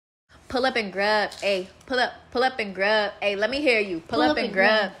pull up and grub, ayy, pull up and grub, ayy, let me hear you, pull up and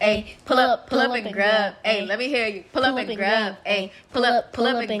grub, ayy, pull up and grub, ayy, let me hear you, pull up and grub, ayy, pull up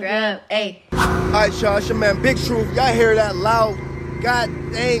and grub, ayy. Alright, y'all, it's your man Big Truth. Y'all hear that loud god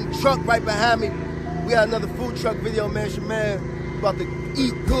dang truck right behind me? We got another food truck video, man. It's your man. We about to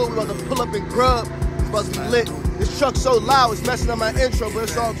eat good, we about to pull up and grub. It's about to be lit. This truck's so loud, it's messing up my intro, but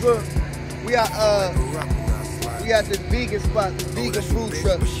it's all good. We got this vegan spot, vegan food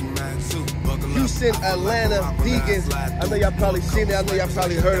truck. Houston, Atlanta, vegan. I know y'all probably seen it. I know y'all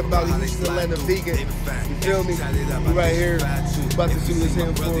probably heard about it. Houston, Atlanta, vegan. You feel me? We right here. About to see what it's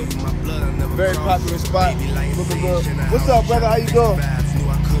here for. Very popular spot. What's up, brother? How you doing?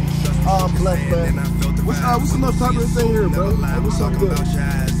 Oh, I'm blessed, man. What's the most popular thing here, bro? What's so good?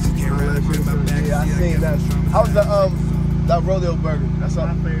 Yeah, I seen that. How's that rodeo burger? That's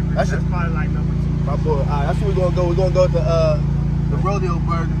my favorite. That's probably like number 2. My boy. All right, that's where we're gonna go. We're gonna go with the rodeo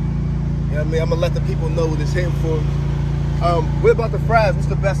burger. You know what I mean? I'm gonna let the people know what it's hitting for. What about the fries? What's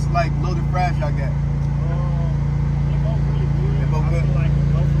the best like loaded fries y'all got? They both really good. They both good. I feel like the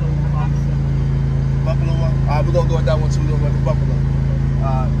buffalo one. Buffalo one. All right, we're gonna go with that one too. We're gonna go with the buffalo.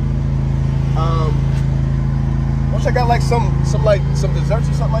 Don't y'all got like some desserts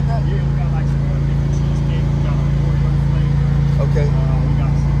or something like that? Yeah, we got like some different cheesecake. We got like Oreo flavor. Okay. We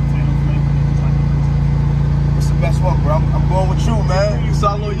got some potato flavor. What's the best one, bro? I'm going with you, man. It's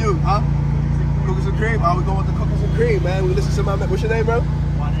all on you, huh? Cookies and cream. All we going with the cookies and cream, man. We listen to my man. What's your name, bro?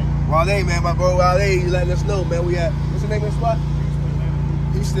 Wale, man. My bro Wale. You letting us know, man. We at what's the name of the spot?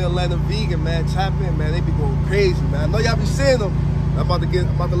 Houston, Atlanta, vegan, man. Tap in, man. They be going crazy, man. I know y'all be seeing them. I'm about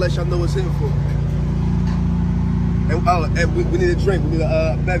to let y'all know what's in for. And we need a drink. We need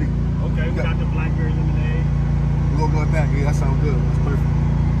a bevy. Okay, we got the blackberry lemonade. We're gonna go with that. Yeah, that sounds good. That's perfect.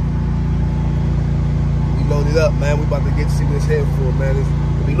 We loaded up, man. We about to get to see what it's here for, man.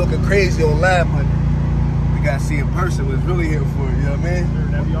 It'll be looking crazy on live, but we gotta see in person what it's really here for. You know what I mean?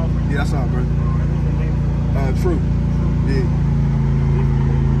 Sure, that be all for you. Yeah, that's all, bro. True. Yeah.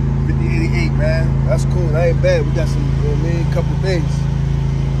 5088, man. That's cool. That ain't bad. We got some, you know what I mean? Couple things.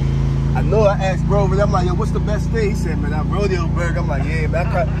 I know I asked bro, but I'm like, yo, what's the best thing? He said, man, that rodeo burger. I'm like, yeah, man.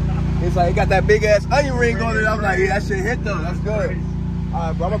 It's like, it got that big ass onion ring on it. I'm like, yeah, that shit hit though. That's good. All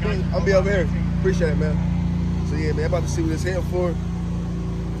right, bro, I'm gonna be over here. Appreciate it, man. So yeah, man, I'm about to see what it's here for.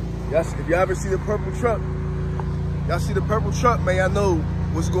 If y'all ever see the purple truck, y'all see the purple truck, man, y'all know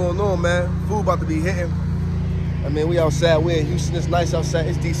what's going on, man. Food about to be hitting. I mean, we outside. We're in Houston. It's nice outside.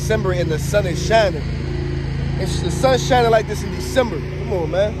 It's December and the sun is shining. It's the sun shining like this in December. Come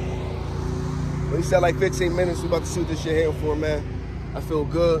on, man. We said like 15 minutes. We about to see what this shit here for, man. I feel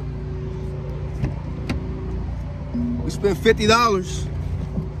good. We spent $50.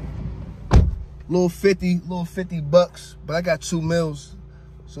 Little 50 bucks. But I got 2 meals.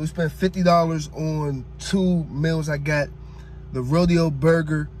 So we spent $50 on 2 meals. I got the rodeo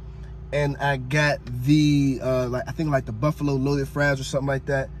burger. And I got the, I think like the buffalo loaded fries or something like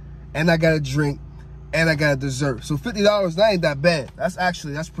that. And I got a drink. And I got a dessert. So $50, that ain't that bad. That's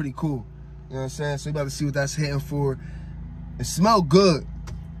pretty cool. You know what I'm saying? So you about to see what that's hitting for. It smell good.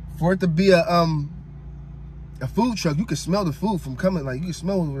 For it to be a food truck, you can smell the food from coming. Like, you can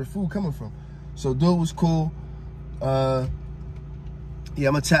smell where the food coming from. So dude was cool. Yeah, I'm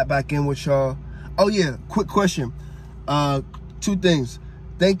gonna tap back in with y'all. Oh yeah, quick question. 2 things.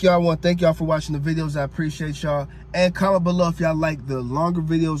 Thank y'all. I want to thank y'all for watching the videos. I appreciate y'all. And comment below if y'all like the longer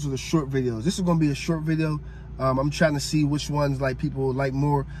videos or the short videos. This is going to be a short video. I'm trying to see which ones like people like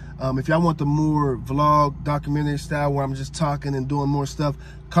more. If y'all want the more vlog, documentary style where I'm just talking and doing more stuff,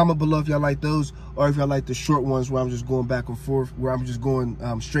 comment below if y'all like those. Or if y'all like the short ones where I'm just going back and forth, where I'm just going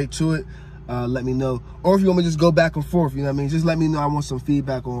straight to it. Let me know. Or if you want me to just go back and forth, you know what I mean? Just let me know. I want some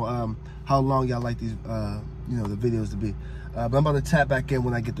feedback on how long y'all like these, you know, the videos to be. But I'm about to tap back in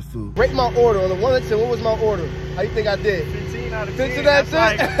when I get the food. Rate my order on the 1 to 10. What was my order? How you think I did? 15 out of 10. 15 out of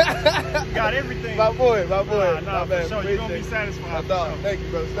 10? Like, you got everything. My boy. Nah, My man. for sure. You're going to be satisfied. Thank you,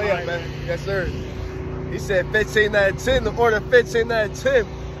 bro. Stay up, man. Yes, sir. He said 15 out of 10. The order 15 out of 10.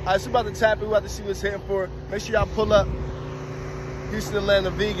 All right, so we're about to tap it. We're about to see what's hitting for. Make sure y'all pull up. Houston, Atlanta,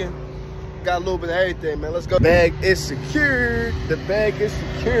 vegan. Got a little bit of everything, man. Let's go. Bag is secured. The bag is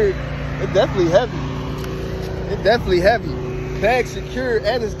secured. It's definitely heavy. It's definitely heavy. Bag secured,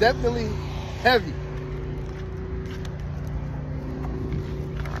 and it's definitely heavy.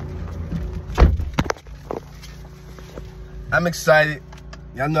 I'm excited.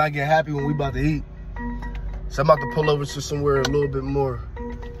 Y'all know I get happy when we about to eat. So I'm about to pull over to somewhere a little bit more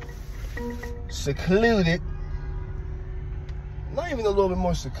secluded. Not even a little bit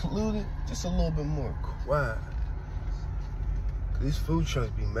more secluded, just a little bit more quiet. These food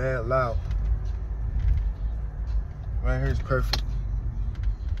trucks be mad loud. Right here is perfect.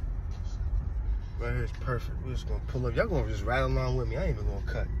 Right here is perfect. We're just gonna pull up. Y'all gonna just ride along with me. I ain't even gonna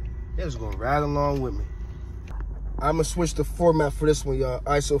cut. Y'all just gonna ride along with me. I'm gonna switch the format for this one, y'all.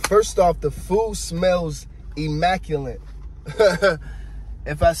 All right, so first off, the food smells immaculate.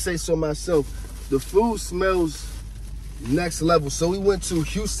 If I say so myself, the food smells next level. So we went to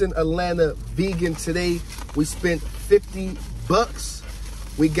Houston, Atlanta Vegan today. We spent 50 bucks.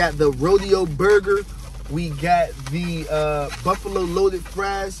 We got the rodeo burger. We got the buffalo loaded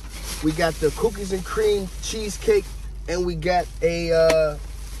fries. We got the cookies and cream cheesecake, and we got a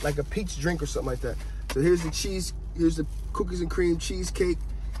like a peach drink or something like that. So here's the cookies and cream cheesecake.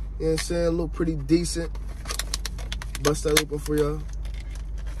 You know what I'm saying? Look pretty decent. Bust that open for y'all.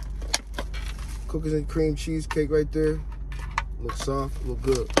 Cookies and cream cheesecake right there. Look soft, look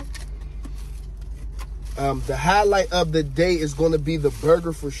good. The highlight of the day is going to be the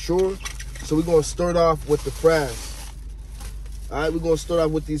burger for sure. So we're going to start off with the fries. All right, we're going to start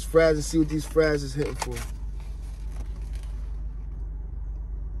off with these fries and see what these fries is hitting for.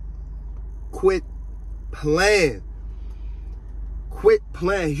 Quit playing. Quit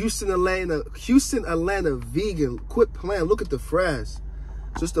playing. Houston, Atlanta Vegan. Quit playing. Look at the fries.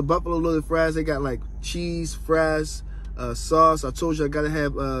 Just the buffalo loaded fries. They got like cheese, fries, sauce. I told you I gotta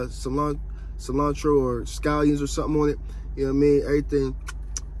have cilantro or scallions or something on it. You know what I mean? Everything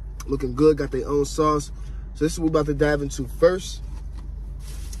looking good. Got their own sauce. So this is what we're about to dive into first.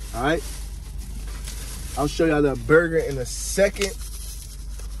 All right. I'll show y'all the burger in a second.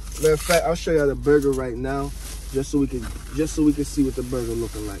 Matter of fact, I'll show y'all the burger right now, just so we can see what the burger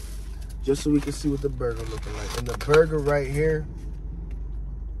looking like. Just so we can see what the burger looking like. And the burger right here.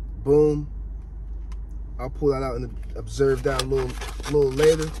 Boom. I'll pull that out and observe that a little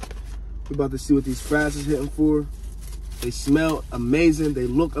later. We're about to see what these fries is hitting for. They smell amazing. They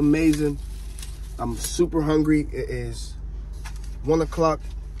look amazing. I'm super hungry. It is 1 o'clock,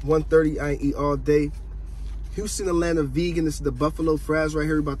 1:30. I ain't eat all day. Houston, Atlanta Vegan. This is the buffalo fries right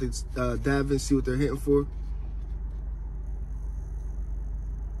here. We're about to dive in and see what they're hitting for.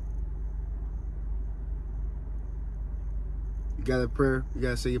 You got a prayer. You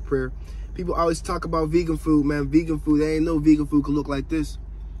gotta say your prayer. People always talk about vegan food, man. Vegan food. They ain't no vegan food could look like this.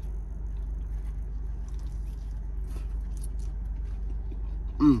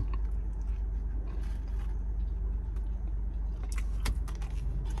 Excuse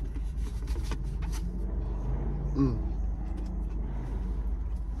me.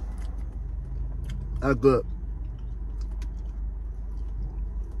 That's good.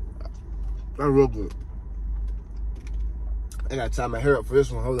 That's real good. I gotta tie my hair up for this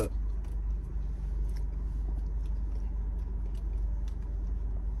one. Hold up.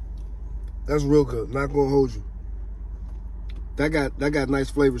 That's real good. Not gonna hold you. That got nice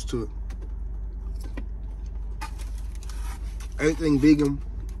flavors to it. Anything vegan,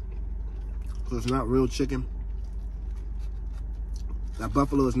 so it's not real chicken. That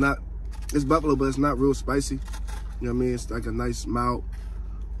buffalo is not. It's buffalo, but it's not real spicy. You know what I mean? It's like a nice mild.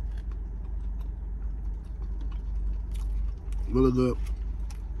 Really good.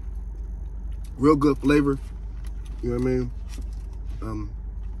 Real good flavor. You know what I mean?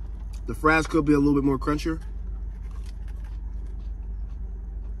 The fries could be a little bit more crunchier.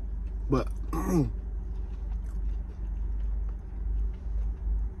 But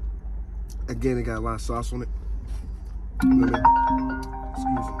again, it got a lot of sauce on it. You know what I mean?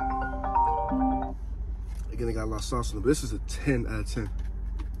 Excuse me. Again, it got a lot of sauce on it, but this is a 10 out of 10.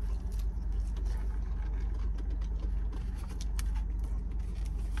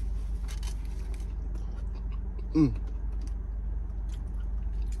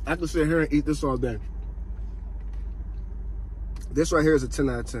 I can sit here and eat this all day. This right here is a 10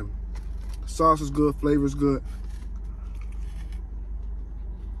 out of 10. Sauce is good, flavor is good.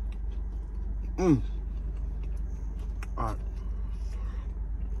 All right.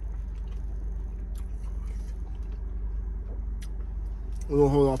 We're gonna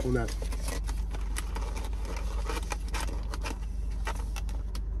hold off on that.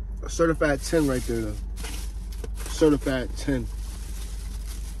 A certified 10 right there though. Certified 10.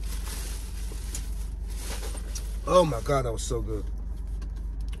 Oh my God, that was so good.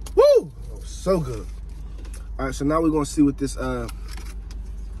 Woo! That was so good. All right, so now we're gonna see what this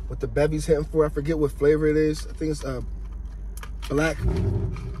what the bevy's hitting for. I forget what flavor it is. I think it's black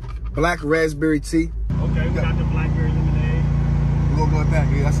raspberry tea. Okay, we got the blackberry lemonade. We're gonna go with that.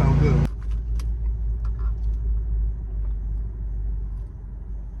 Yeah, that sounds good.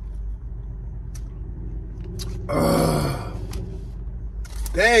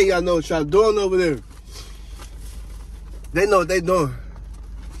 Dang, y'all know what y'all doing over there. They know what they doing.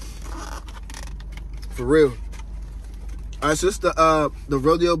 For real. All right, so it's the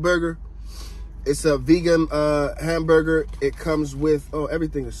Rodeo Burger. It's a vegan hamburger. It comes with, oh,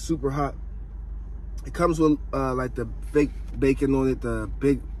 everything is super hot. It comes with like the fake bacon on it, the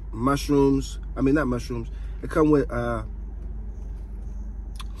big mushrooms. I mean, not mushrooms. It comes with,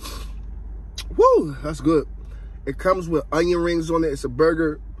 woo, that's good. It comes with onion rings on it. It's a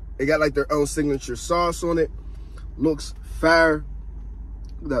burger. They got like their own signature sauce on it. Looks fire.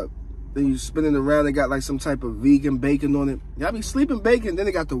 Then you spin it around. They got like some type of vegan bacon on it. Y'all be sleeping bacon. Then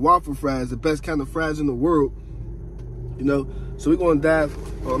they got the waffle fries, the best kind of fries in the world. You know. So we're gonna dive.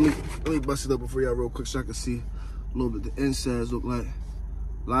 Oh, let me bust it up for y'all real quick so I can see a little bit. The insides look like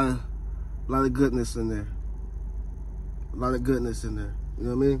a lot of goodness in there. A lot of goodness in there. You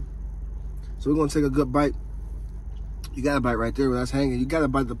know what I mean? So we're gonna take a good bite. You gotta bite right there where that's hanging. You gotta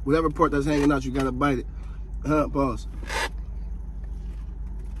bite the whatever part that's hanging out. You gotta bite it. Pause.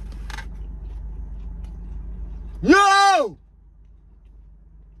 Yo!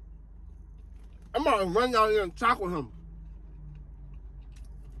 I'm about to run out here and tackle him.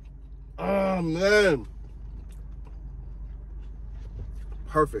 Oh, man.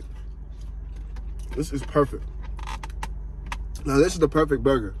 Perfect. This is perfect. Now, this is the perfect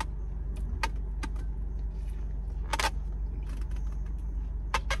burger.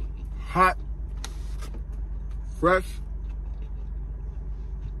 Hot. Fresh.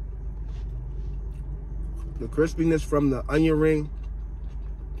 The crispiness from the onion ring,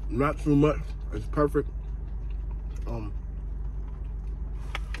 not too much. It's perfect.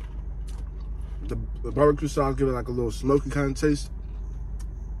 The barbecue sauce give it like a little smoky kind of taste.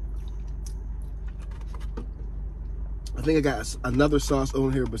 I think I got another sauce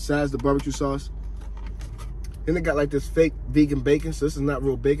on here besides the barbecue sauce. Then they got like this fake vegan bacon. So this is not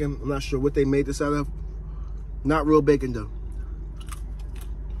real bacon. I'm not sure what they made this out of. Not real bacon though.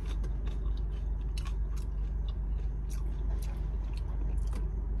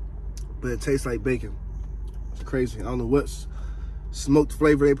 But it tastes like bacon. It's crazy. I don't know what smoked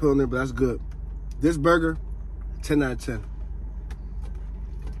flavor they put on there, but that's good. This burger, 10 out of 10.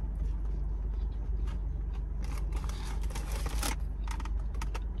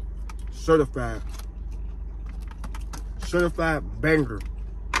 Certified. Certified banger.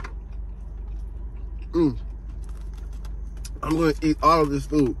 I'm gonna eat all of this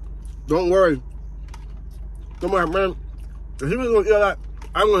food. Don't worry. Don't worry, man. If he was gonna eat all that,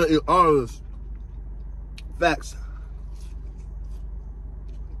 I'm gonna eat all of this. Facts.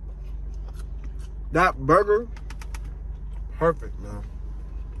 That burger, perfect, man.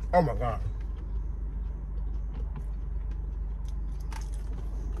 Oh my God.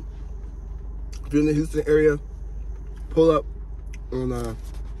 If you're in the Houston area, pull up on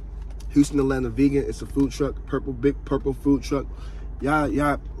Houston Atlanta Vegan. It's a food truck, big purple food truck. Y'all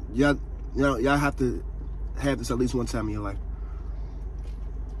have to have this at least one time in your life.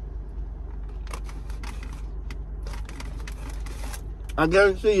 I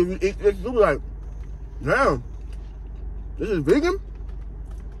guarantee you, if you eat this, you'll be like, damn, this is vegan?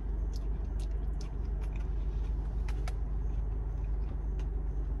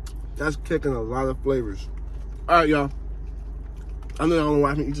 That's kicking a lot of flavors. All right, y'all. I know y'all don't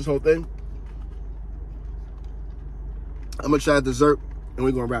watch me eat this whole thing. I'm gonna try dessert, and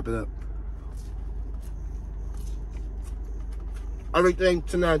we're gonna wrap it up. Everything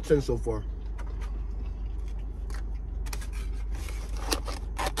 10 out of 10 so far.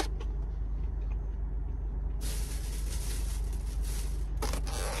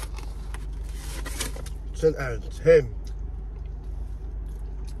 Out of 10.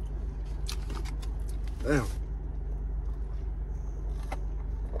 Damn.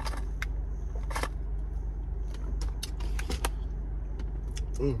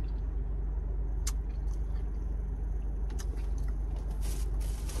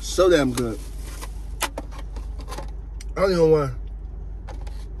 So damn good. I don't even want.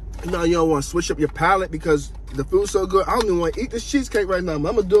 You know, you don't want to switch up your palate because the food's so good. I don't even want to eat this cheesecake right now. I'm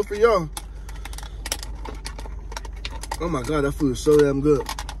gonna do it for y'all. Oh my God, that food is so damn good.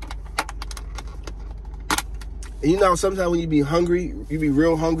 And you know, sometimes when you be hungry, you be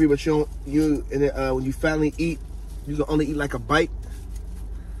real hungry, but when you finally eat, you can only eat like a bite.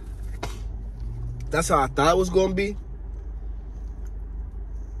 That's how I thought it was gonna be.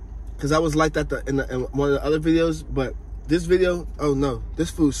 Cause I was like that in one of the other videos, but this video, oh no,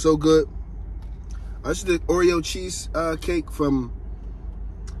 this food's so good. This is the Oreo cheesecake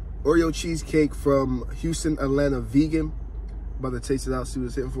from Houston Atlanta Vegan. About to taste it out, see what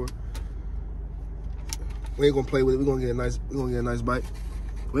it's hitting for. We ain't gonna play with it. We're gonna get a nice bite.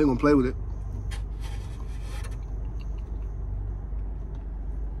 We ain't gonna play with it.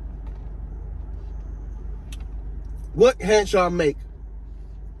 What hands y'all make?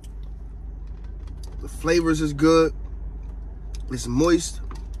 The flavors is good. It's moist.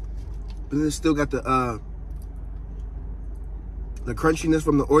 But then it's still got the crunchiness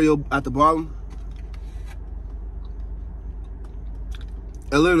from the Oreo at the bottom.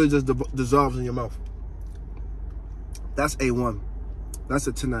 It literally just dissolves in your mouth. That's A1. That's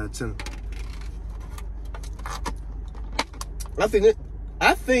a 10 out of 10.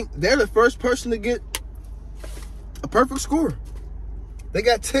 I think they're the first person to get a perfect score. They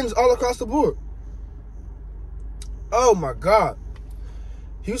got 10s all across the board. Oh my God.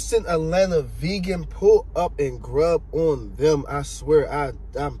 Houston, Atlanta vegan, pull up and grub on them. I swear, I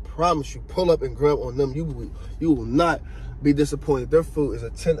promise you, pull up and grub on them. You will not be disappointed. Their food is a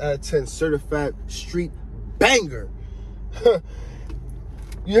 10 out of 10 certified street banger.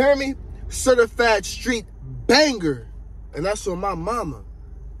 You hear me? Certified street banger. And that's on my mama.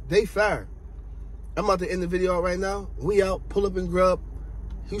 They fire. I'm about to end the video right now. We out. Pull up and grub.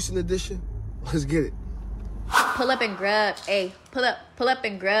 Houston edition. Let's get it. Pull up and grub, ayy. Pull up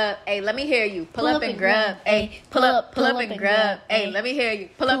and grub, ayy. Let me hear you. Pull up and grub, ayy. Pull up and grub, ayy. Let me hear you.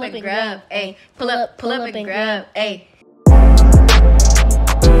 Pull up and grub, ayy. Pull up and grub, ayy.